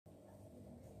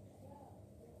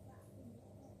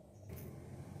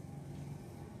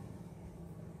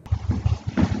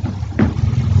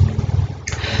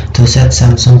To set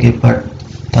Samsung keyboard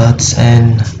touch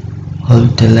and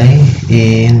hold delay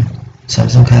in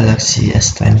Samsung Galaxy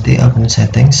S20, open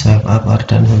settings, swipe up or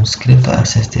down home screen to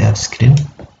access the app screen,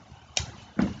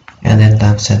 and then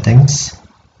tap settings.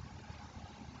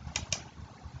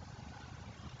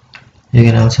 You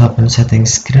can also open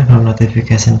settings screen from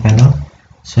notification panel,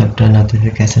 swipe down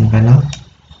notification panel,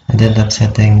 and then tap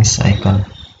settings icon.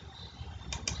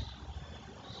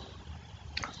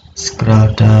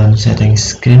 Scroll down settings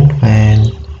screen,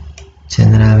 find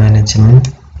general management,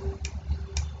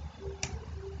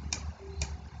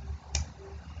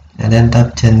 and then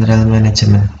tap general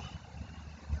management.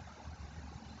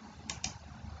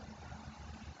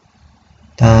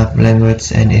 Tap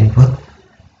language and input.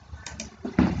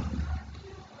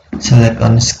 Select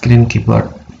on screen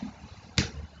keyboard.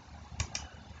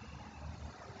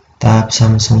 Tap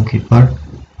Samsung keyboard,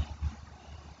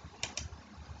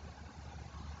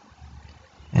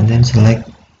 and then select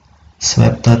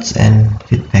swipe touch and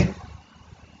feedback.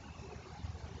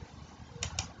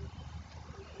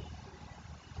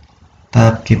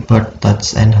 Tap keyboard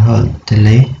touch and hold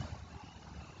delay,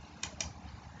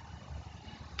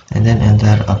 and then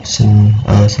enter option,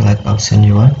 select option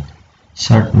you want,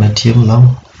 short, medium,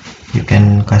 long. You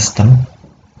can custom.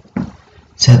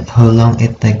 Set how long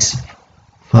it takes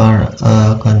for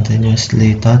a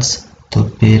continuously touch to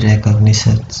be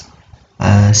recognized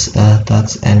as a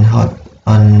touch and hold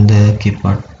on the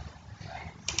keyboard.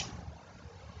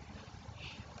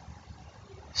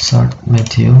 Short,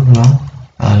 medium, long,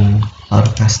 and or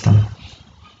custom.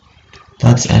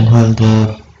 Touch and hold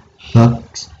the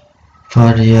box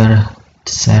for your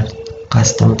desired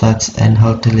custom touch and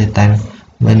hold delay time.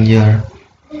 When you're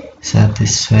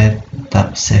satisfied,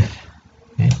 tap save.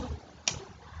 Okay.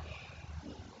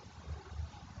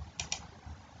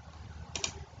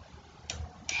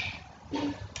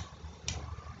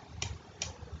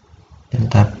 Then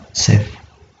tap save.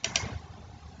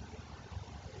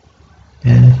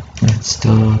 Okay, let's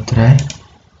do try.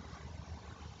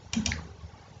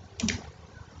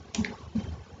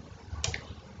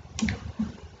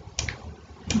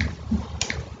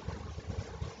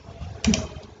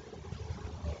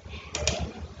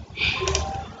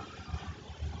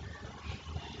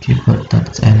 Keyboard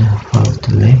touch and hold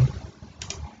delay,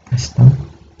 custom,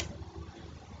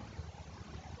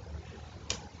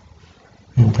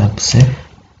 and tap save.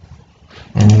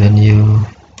 And when you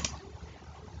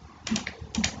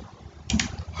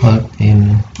hold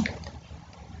in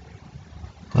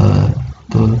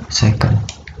 2 seconds.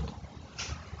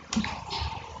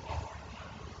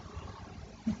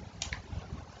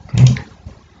 Okay.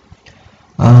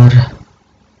 Or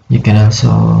you can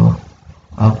also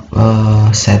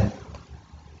set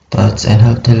touch and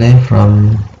hold delay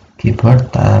from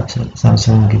keyboard. Tap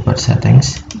Samsung keyboard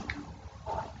settings,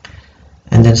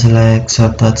 and then select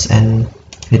short touch and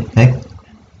feedback,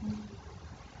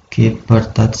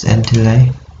 keyboard touch and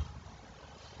delay.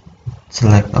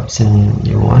 Select option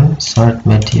you want, short,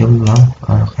 medium, long,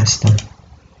 or custom.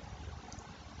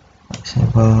 For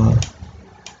example,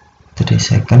 3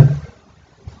 seconds.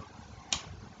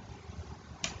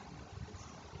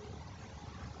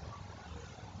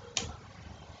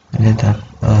 And then tap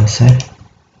save.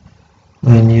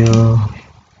 When you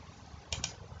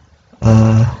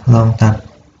long tap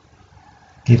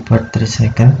keyboard 3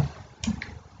 seconds.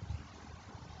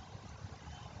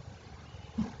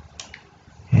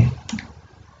 Okay.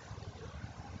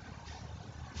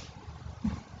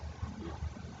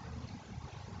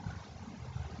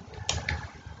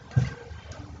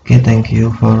 Okay, thank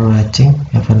you for watching.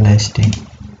 Have a nice day.